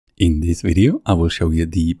In this video, I will show you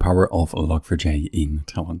the power of Log4j in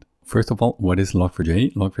Talend. First of all, what is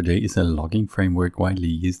Log4j? Log4j is a logging framework widely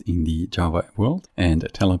used in the Java world, and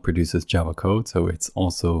Talend produces Java code, so it's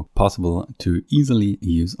also possible to easily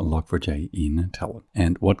use Log4j in Talend.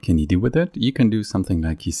 And what can you do with it? You can do something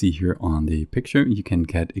like you see here on the picture. You can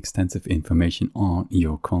get extensive information on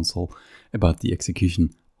your console about the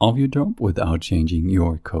execution of your job without changing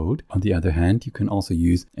your code. On the other hand, you can also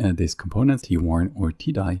use this component withour or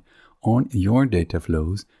tdie on your data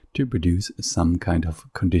flows to produce some kind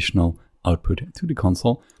of conditional output to the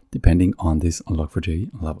console depending on this Log4j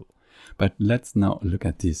level. But let's now look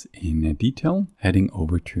at this in detail. Heading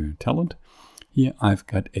over to Talend. Here I've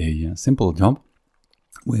got a simple job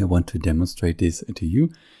where I want to demonstrate this to you.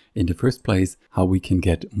 In the first place, how we can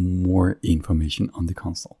get more information on the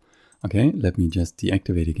console. Okay, let me just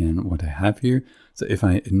deactivate again what I have here. So if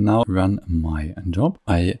I now run my job,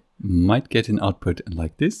 I might get an output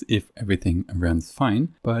like this if everything runs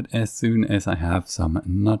fine. But as soon as I have some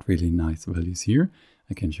not really nice values here,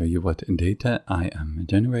 I can show you what data I am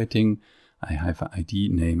generating. I have an ID,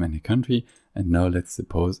 name, and a country. And now let's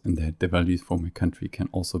suppose that the values for my country can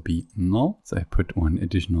also be null. So I put one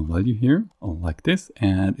additional value here like this,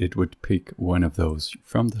 and it would pick one of those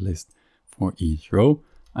from the list for each row.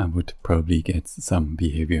 I would probably get some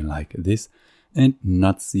behavior like this and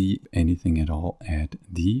not see anything at all at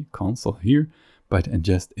the console here, but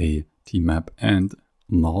just a tmap and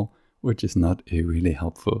null, which is not a really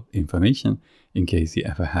helpful information in case you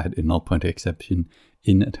ever had a null pointer exception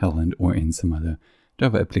in Talend or in some other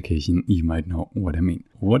Java application. You might know what I mean.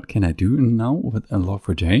 What can I do now with a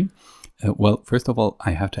Log4j? Well, first of all,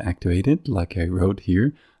 I have to activate it like I wrote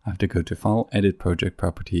here. I have to go to File, Edit Project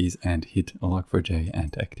Properties, and hit Log4j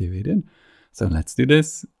and activate it. So let's do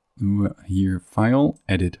this. Here, File,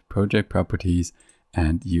 Edit Project Properties,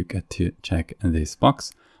 and you get to check this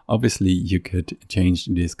box. Obviously, you could change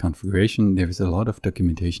this configuration. There is a lot of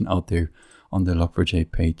documentation out there on the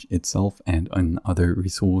Log4j page itself and on other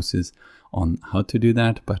resources on how to do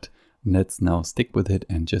that, but let's now stick with it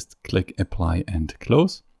and just click Apply and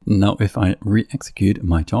Close. Now, if I re-execute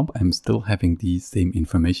my job, I'm still having the same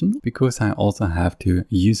information because I also have to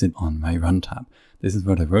use it on my Run tab. This is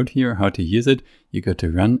what I wrote here, how to use it. You go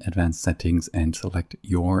to Run, Advanced Settings, and select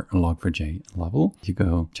your Log4j level. You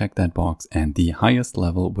go check that box, and the highest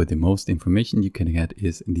level with the most information you can get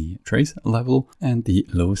is the trace level, and the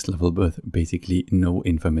lowest level with basically no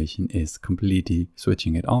information is completely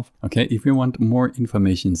switching it off. Okay, if you want more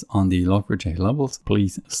information on the Log4j levels,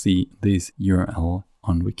 please see this URL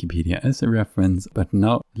on Wikipedia as a reference. But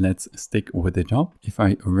now let's stick with the job. If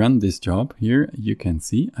I run this job here, you can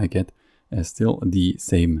see I get still the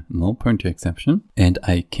same null pointer exception, and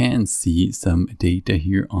I can see some data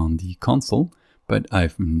here on the console, but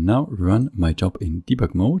I've now run my job in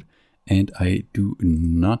debug mode and I do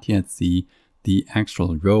not yet see the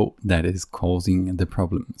actual row that is causing the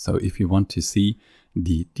problem. So if you want to see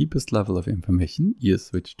the deepest level of information, you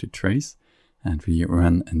switch to trace and we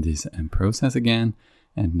run this process again.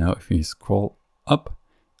 And now if we scroll up,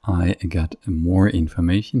 I got more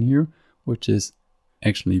information here, which is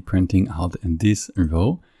actually printing out in this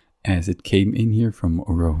row as it came in here from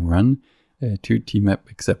row run to tmap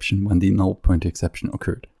exception when the null pointer exception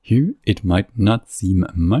occurred. Here it might not seem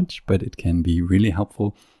much, but it can be really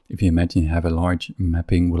helpful if you imagine you have a large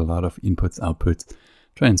mapping with a lot of inputs, outputs,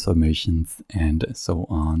 transformations, and so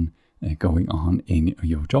on going on in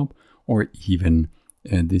your job, or even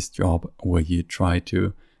this job where you try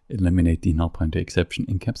to eliminate the null pointer exception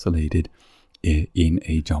encapsulated in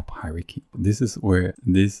a job hierarchy. This is where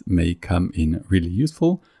this may come in really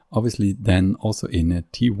useful. Obviously, then also in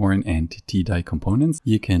withour and tdie components,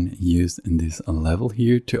 you can use this level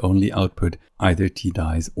here to only output either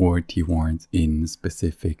tdies or withours in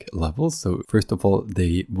specific levels. So first of all,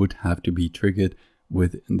 they would have to be triggered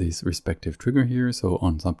with this respective trigger here, so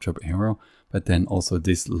on subjob error, but then also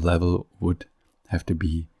this level would have to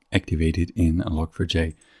be activated in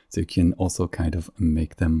Log4j. So you can also kind of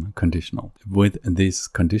make them conditional. With this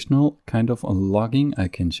conditional kind of logging, I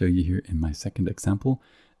can show you here in my second example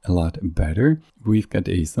a lot better. We've got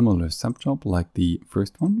a similar subjob like the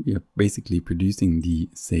first one. We are basically producing the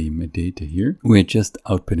same data here. We're just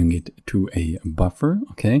outputting it to a buffer,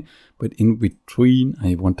 okay? But in between,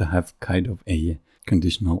 I want to have kind of a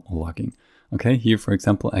conditional logging. Okay, here, for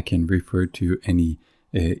example, I can refer to any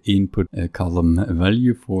input column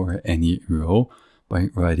value for any row by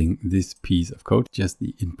writing this piece of code, just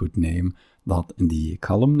the input name dot the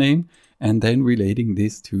column name, and then relating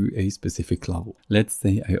this to a specific level. Let's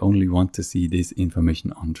say I only want to see this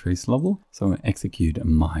information on trace level. So I execute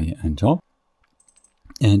my job.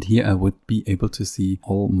 And here I would be able to see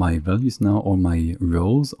all my values now, all my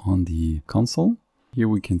rows on the console. Here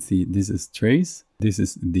we can see this is trace, this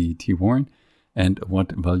is the T1, and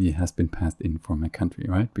what value has been passed in for my country,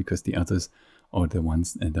 right? Because the others are the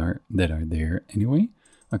ones that are there anyway.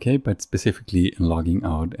 Okay, but specifically logging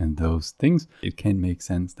out and those things, it can make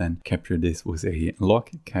sense then capture this with a log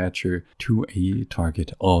catcher to a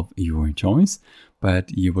target of your choice.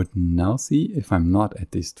 But you would now see if I'm not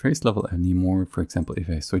at this trace level anymore, for example, if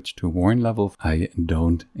I switch to warn level, I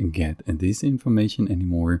don't get this information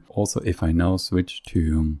anymore. Also, if I now switch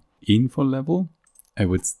to info level, I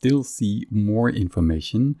would still see more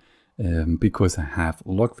information because I have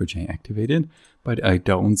Log4j activated, but I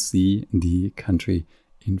don't see the country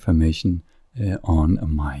information on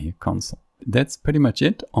my console. That's pretty much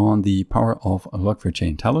it on the power of Log4j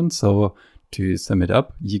in Talend. So to sum it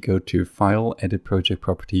up, you go to File, Edit Project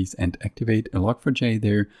Properties and activate Log4j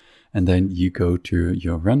there. And then you go to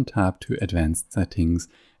your Run tab to Advanced Settings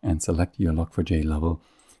and select your Log4j level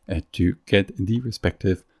to get the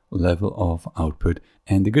respective level of output.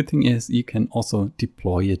 And the good thing is you can also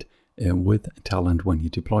deploy it with Talend when you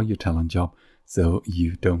deploy your Talend job. So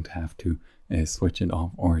you don't have to switch it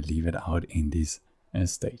off or leave it out in this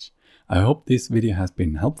stage. I hope this video has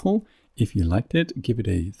been helpful. If you liked it, give it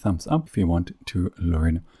a thumbs up. If you want to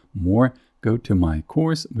learn more, go to my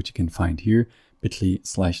course, which you can find here,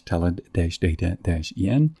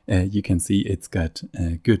 bit.ly/talend-data-en. You can see it's got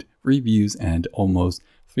good reviews and almost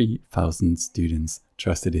 3,000 students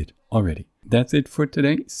trusted it already. That's it for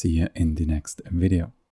today. See you in the next video.